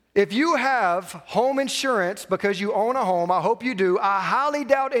 If you have home insurance because you own a home, I hope you do, I highly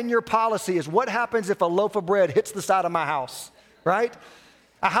doubt in your policy is what happens if a loaf of bread hits the side of my house, right?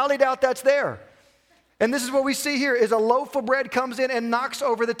 I highly doubt that's there. And this is what we see here is a loaf of bread comes in and knocks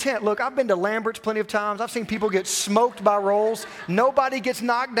over the tent. Look, I've been to Lambert's plenty of times. I've seen people get smoked by rolls. Nobody gets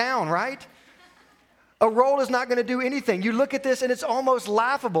knocked down, right? A roll is not going to do anything. You look at this and it's almost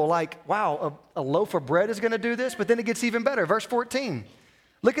laughable, like, wow, a loaf of bread is going to do this? But then it gets even better. Verse 14.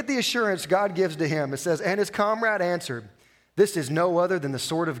 Look at the assurance God gives to him. It says, and his comrade answered, this is no other than the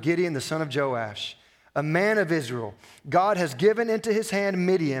sword of Gideon, the son of Joash, a man of Israel. God has given into his hand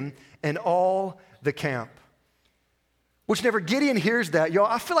Midian and all the camp. Which whenever Gideon hears that, y'all,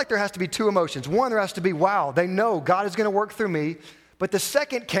 I feel like there has to be two emotions. One, there has to be, wow, they know God is going to work through me. But the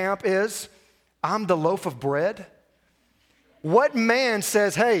second camp is, I'm the loaf of bread. What man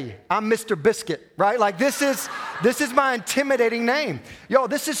says, hey, I'm Mr. Biscuit, right? Like this is my intimidating name. Y'all,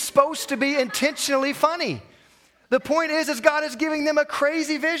 this is supposed to be intentionally funny. The point is God is giving them a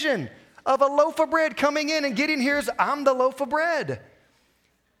crazy vision of a loaf of bread coming in, and Gideon hears, I'm the loaf of bread.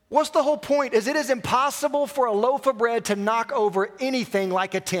 What's the whole point? Is it is impossible for a loaf of bread to knock over anything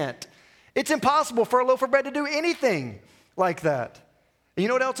like a tent. It's impossible for a loaf of bread to do anything like that. And you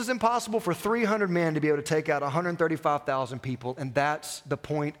know what else is impossible? For 300 men to be able to take out 135,000 people, and that's the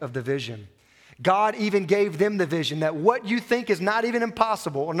point of the vision. God even gave them the vision that what you think is not even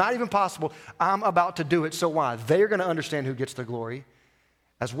impossible or not even possible, I'm about to do it. So why? They are going to understand who gets the glory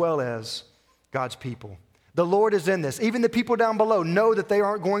as well as God's people. The Lord is in this. Even the people down below know that they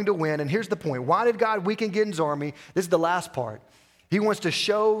aren't going to win. And here's the point. Why did God weaken Gideon's army? This is the last part. He wants to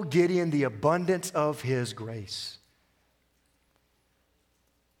show Gideon the abundance of his grace.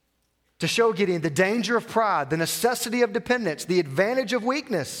 To show Gideon the danger of pride, the necessity of dependence, the advantage of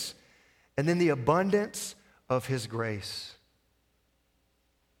weakness, and then the abundance of his grace.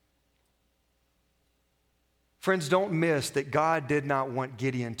 Friends, don't miss that God did not want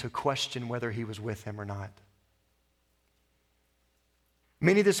Gideon to question whether he was with him or not.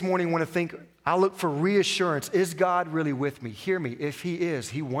 Many this morning want to think, I look for reassurance. Is God really with me? Hear me. If he is,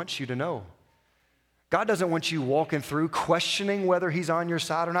 he wants you to know. God doesn't want you walking through questioning whether he's on your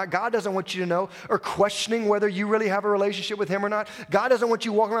side or not. God doesn't want you to know or questioning whether you really have a relationship with him or not. God doesn't want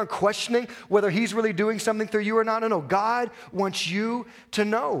you walking around questioning whether he's really doing something through you or not. No. God wants you to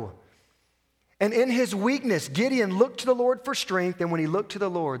know. And in his weakness, Gideon looked to the Lord for strength, and when he looked to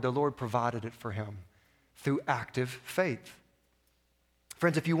the Lord provided it for him through active faith.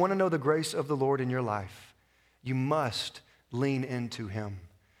 Friends, if you want to know the grace of the Lord in your life, you must lean into him.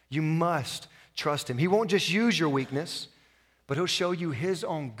 You must trust him. He won't just use your weakness, but he'll show you his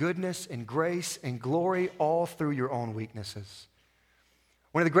own goodness and grace and glory all through your own weaknesses.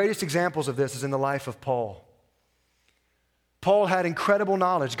 One of the greatest examples of this is in the life of Paul. Paul had incredible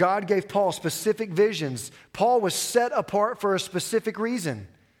knowledge. God gave Paul specific visions. Paul was set apart for a specific reason.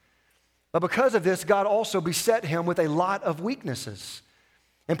 But because of this, God also beset him with a lot of weaknesses.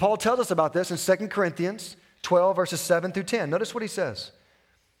 And Paul tells us about this in 2 Corinthians 12, verses 7 through 10. Notice what he says.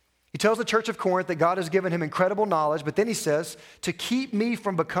 He tells the church of Corinth that God has given him incredible knowledge, but then he says, to keep me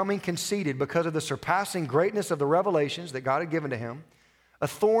from becoming conceited because of the surpassing greatness of the revelations that God had given to him, a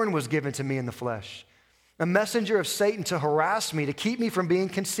thorn was given to me in the flesh, a messenger of Satan to harass me, to keep me from being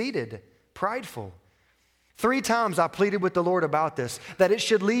conceited, prideful. 3 times I pleaded with the Lord about this, that it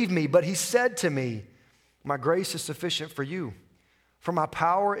should leave me, but he said to me, my grace is sufficient for you, for my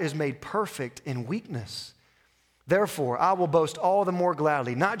power is made perfect in weakness. Therefore, I will boast all the more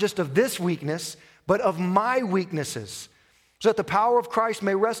gladly, not just of this weakness, but of my weaknesses, so that the power of Christ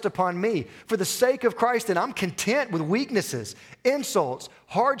may rest upon me. For the sake of Christ, then, I'm content with weaknesses, insults,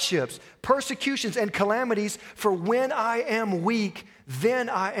 hardships, persecutions, and calamities, for when I am weak, then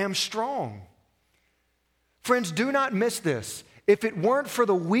I am strong. Friends, do not miss this. If it weren't for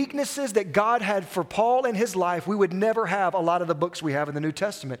the weaknesses that God had for Paul in his life, we would never have a lot of the books we have in the New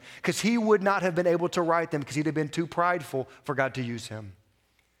Testament, because he would not have been able to write them because he'd have been too prideful for God to use him.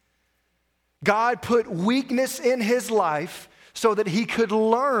 God put weakness in his life so that he could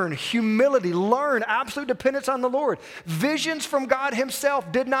learn humility, learn absolute dependence on the Lord. Visions from God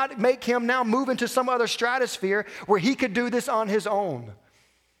himself did not make him now move into some other stratosphere where he could do this on his own.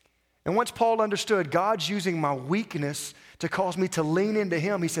 And once Paul understood God's using my weakness to cause me to lean into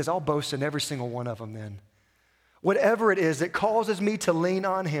him, he says, I'll boast in every single one of them then. Whatever it is that causes me to lean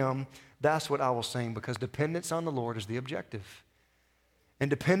on him, that's what I will sing, because dependence on the Lord is the objective. And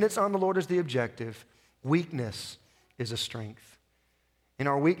dependence on the Lord is the objective. Weakness is a strength. In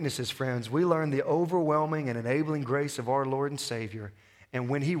our weaknesses, friends, we learn the overwhelming and enabling grace of our Lord and Savior. And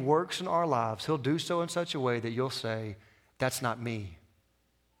when he works in our lives, he'll do so in such a way that you'll say, that's not me.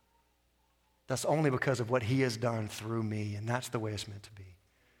 That's only because of what he has done through me, and that's the way it's meant to be.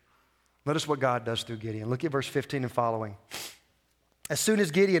 Notice what God does through Gideon. Look at verse 15 and following. As soon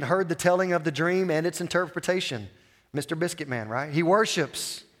as Gideon heard the telling of the dream and its interpretation, Mr. Biscuit Man, right? He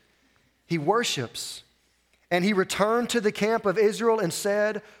worships. He worships. And he returned to the camp of Israel and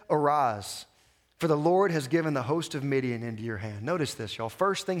said, arise, for the Lord has given the host of Midian into your hand. Notice this, y'all.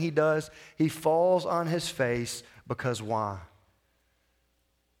 First thing he does, he falls on his face because why?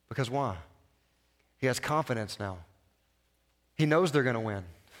 Because why? He has confidence now. He knows they're going to win.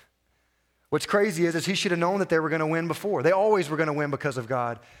 What's crazy is he should have known that they were going to win before. They always were going to win because of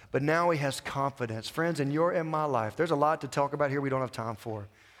God. But now he has confidence. Friends, in your and my life, there's a lot to talk about here we don't have time for.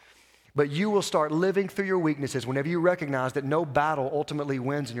 But you will start living through your weaknesses whenever you recognize that no battle ultimately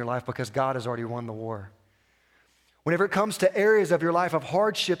wins in your life because God has already won the war. Whenever it comes to areas of your life of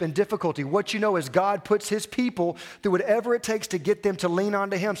hardship and difficulty, what you know is God puts his people through whatever it takes to get them to lean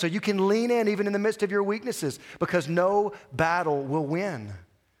onto him so you can lean in even in the midst of your weaknesses, because no battle will win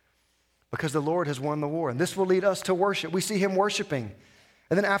because the Lord has won the war. And this will lead us to worship. We see him worshiping.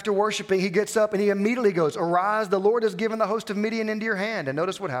 And then after worshiping, he gets up and he immediately goes, arise, the Lord has given the host of Midian into your hand. And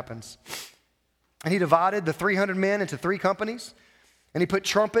notice what happens. And he divided the 300 men into 3 companies. And he put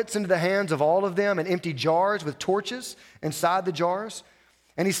trumpets into the hands of all of them and empty jars with torches inside the jars.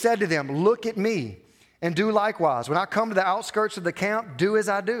 And he said to them, look at me and do likewise. When I come to the outskirts of the camp, do as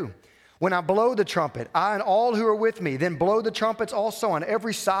I do. When I blow the trumpet, I and all who are with me, then blow the trumpets also on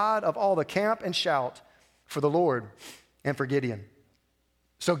every side of all the camp and shout for the Lord and for Gideon.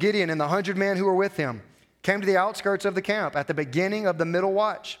 So Gideon and the 100 men who were with him came to the outskirts of the camp at the beginning of the middle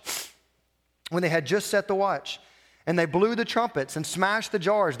watch, when they had just set the watch. And they blew the trumpets and smashed the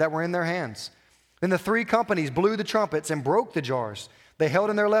jars that were in their hands. Then the 3 companies blew the trumpets and broke the jars. They held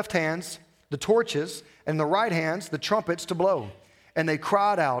in their left hands the torches, and in the right hands the trumpets to blow. and they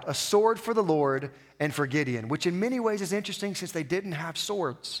cried out, "A sword for the Lord and for Gideon," which in many ways is interesting since they didn't have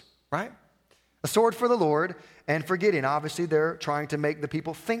swords, right? A sword for the Lord and for Gideon. Obviously, they're trying to make the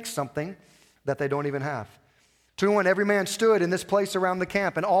people think something that they don't even have. 2:1, every man stood in this place around the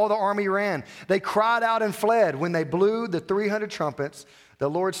camp, and all the army ran. They cried out and fled. When they blew the 300 trumpets, the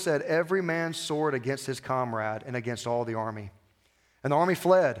Lord set every man's sword against his comrade and against all the army. And the army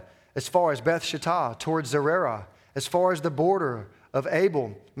fled as far as Beth Shittah, towards Zererah, as far as the border of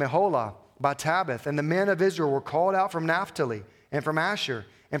Abel, Meholah, by Tabbath. And the men of Israel were called out from Naphtali and from Asher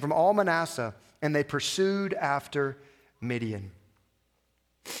and from all Manasseh, and they pursued after Midian.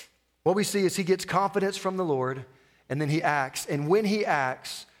 What we see is he gets confidence from the Lord, and then he acts. And when he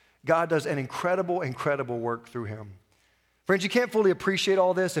acts, God does an incredible, incredible work through him. Friends, you can't fully appreciate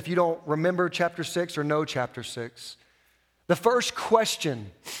all this if you don't remember chapter 6 or know chapter 6. The first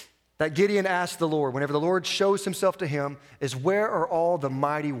question that Gideon asked the Lord whenever the Lord shows himself to him is, "Where are all the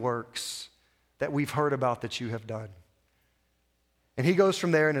mighty works that we've heard about that you have done?" And he goes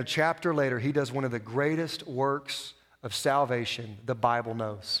from there, and a chapter later, he does one of the greatest works of salvation the Bible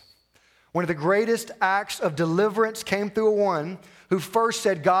knows. One of the greatest acts of deliverance came through one who first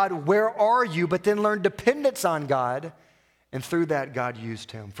said, "God, where are you?" but then learned dependence on God, and through that, God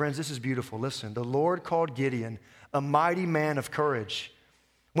used him. Friends, this is beautiful. Listen, the Lord called Gideon a mighty man of courage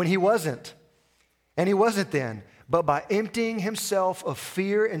when he wasn't, and he wasn't then, but by emptying himself of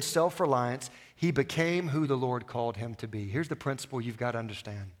fear and self-reliance, he became who the Lord called him to be. Here's the principle you've got to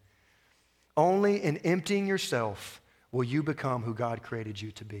understand. Only in emptying yourself will you become who God created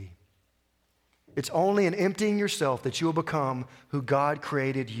you to be. It's only in emptying yourself that you will become who God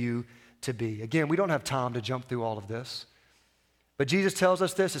created you to be. Again, we don't have time to jump through all of this. But Jesus tells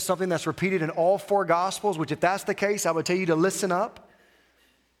us this. It's something that's repeated in all 4 Gospels, which if that's the case, I would tell you to listen up.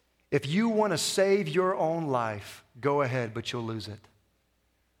 If you want to save your own life, go ahead, but you'll lose it.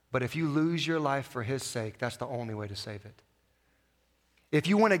 But if you lose your life for his sake, that's the only way to save it. If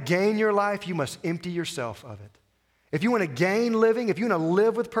you want to gain your life, you must empty yourself of it. If you want to gain living, if you want to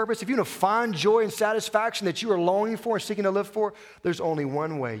live with purpose, if you want to find joy and satisfaction that you are longing for and seeking to live for, there's only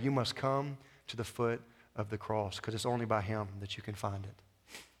one way. You must come to the foot of the cross, because it's only by him that you can find it.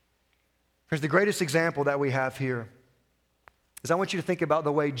 Friends, the greatest example that we have here is I want you to think about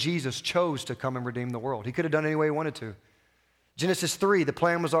the way Jesus chose to come and redeem the world. He could have done it any way he wanted to. Genesis 3, the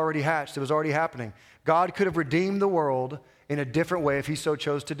plan was already hatched. It was already happening. God could have redeemed the world in a different way if he so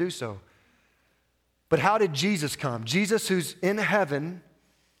chose to do so. But how did Jesus come? Jesus, who's in heaven,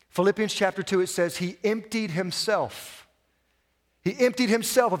 Philippians chapter 2, it says he emptied himself. He emptied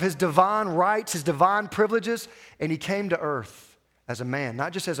himself of his divine rights, his divine privileges, and he came to earth as a man,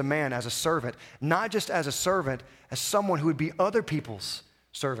 not just as a man, as a servant, not just as a servant, as someone who would be other people's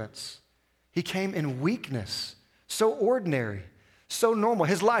servants. He came in weakness, so ordinary, so normal.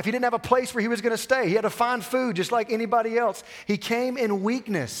 His life, he didn't have a place where he was going to stay. He had to find food just like anybody else. He came in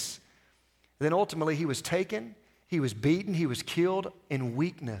weakness. Then ultimately he was taken, he was beaten, he was killed in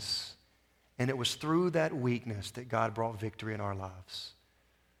weakness. And it was through that weakness that God brought victory in our lives.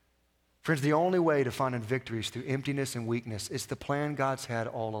 Friends, the only way to find victory is through emptiness and weakness. It's the plan God's had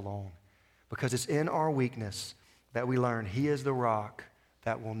all along. Because it's in our weakness that we learn he is the rock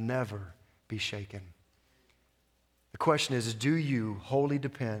that will never be shaken. The question is, do you wholly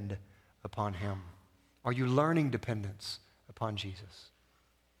depend upon him? Are you learning dependence upon Jesus?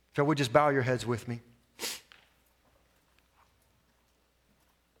 So would just bow your heads with me.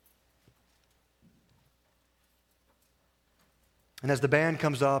 And as the band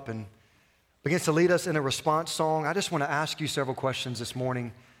comes up and begins to lead us in a response song, I just want to ask you several questions this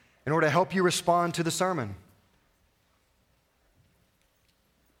morning in order to help you respond to the sermon.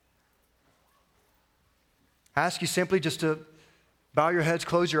 I ask you simply just to bow your heads,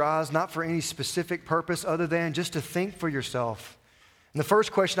 close your eyes, not for any specific purpose other than just to think for yourself. And the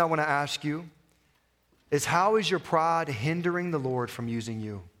first question I want to ask you is, how is your pride hindering the Lord from using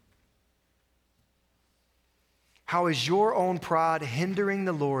you? How is your own pride hindering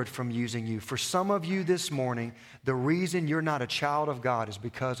the Lord from using you? For some of you this morning, the reason you're not a child of God is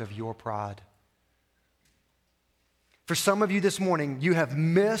because of your pride. For some of you this morning, you have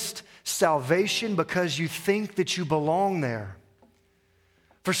missed salvation because you think that you belong there.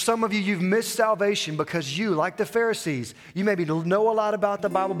 For some of you, you've missed salvation because you, like the Pharisees, you maybe know a lot about the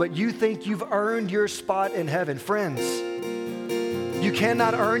Bible, but you think you've earned your spot in heaven. Friends, you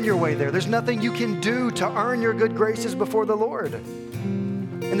cannot earn your way there. There's nothing you can do to earn your good graces before the Lord.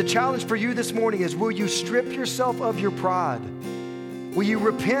 And the challenge for you this morning is, will you strip yourself of your pride? Will you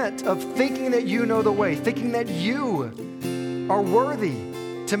repent of thinking that you know the way, thinking that you are worthy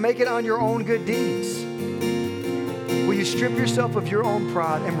to make it on your own good deeds? Will you strip yourself of your own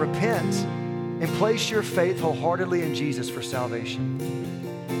pride and repent and place your faith wholeheartedly in Jesus for salvation?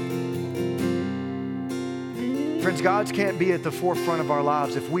 Friends, God can't be at the forefront of our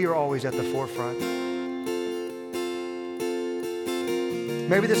lives if we are always at the forefront.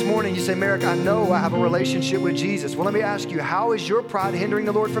 Maybe this morning you say, Merrick, I know I have a relationship with Jesus. Well, let me ask you, how is your pride hindering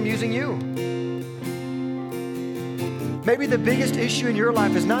the Lord from using you? Maybe the biggest issue in your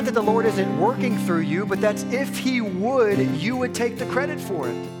life is not that the Lord isn't working through you, but that's if He would, you would take the credit for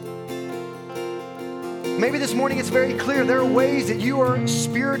it. Maybe this morning it's very clear there are ways that you are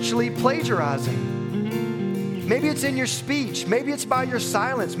spiritually plagiarizing. Maybe it's in your speech. Maybe it's by your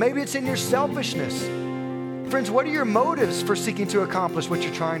silence. Maybe it's in your selfishness. Friends, what are your motives for seeking to accomplish what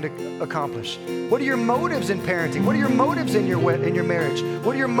you're trying to accomplish? What are your motives in parenting? What are your motives in your marriage?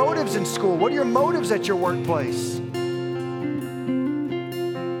 What are your motives in school? What are your motives at your workplace?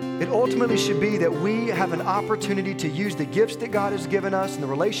 It ultimately should be that we have an opportunity to use the gifts that God has given us and the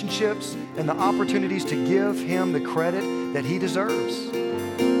relationships and the opportunities to give Him the credit that He deserves.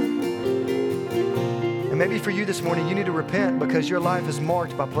 And maybe for you this morning, you need to repent because your life is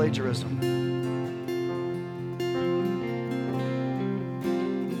marked by plagiarism.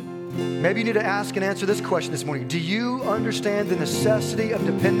 Maybe you need to ask and answer this question this morning. Do you understand the necessity of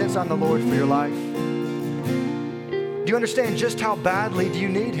dependence on the Lord for your life? Do you understand just how badly do you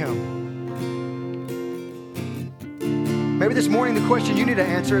need Him? Maybe this morning the question you need to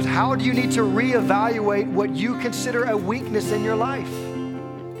answer is, how do you need to reevaluate what you consider a weakness in your life?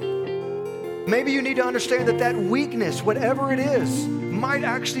 Maybe you need to understand that that weakness, whatever it is, might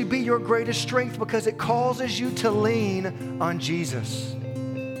actually be your greatest strength because it causes you to lean on Jesus.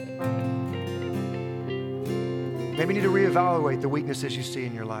 Maybe you need to reevaluate the weaknesses you see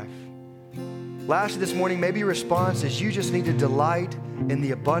in your life. Lastly this morning, maybe your response is you just need to delight in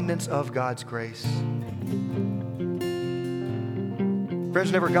the abundance of God's grace. Friends,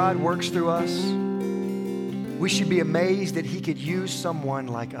 whenever God works through us, we should be amazed that He could use someone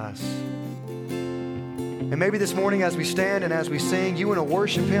like us. And maybe this morning as we stand and as we sing, you want to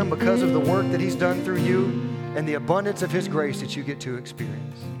worship Him because of the work that He's done through you and the abundance of His grace that you get to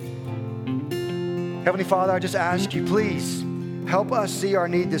experience. Heavenly Father, I just ask you, please help us see our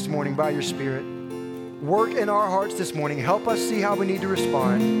need this morning by your Spirit. Work in our hearts this morning. Help us see how we need to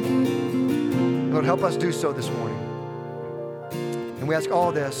respond. Lord, help us do so this morning. And we ask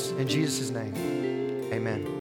all this in Jesus' name. Amen.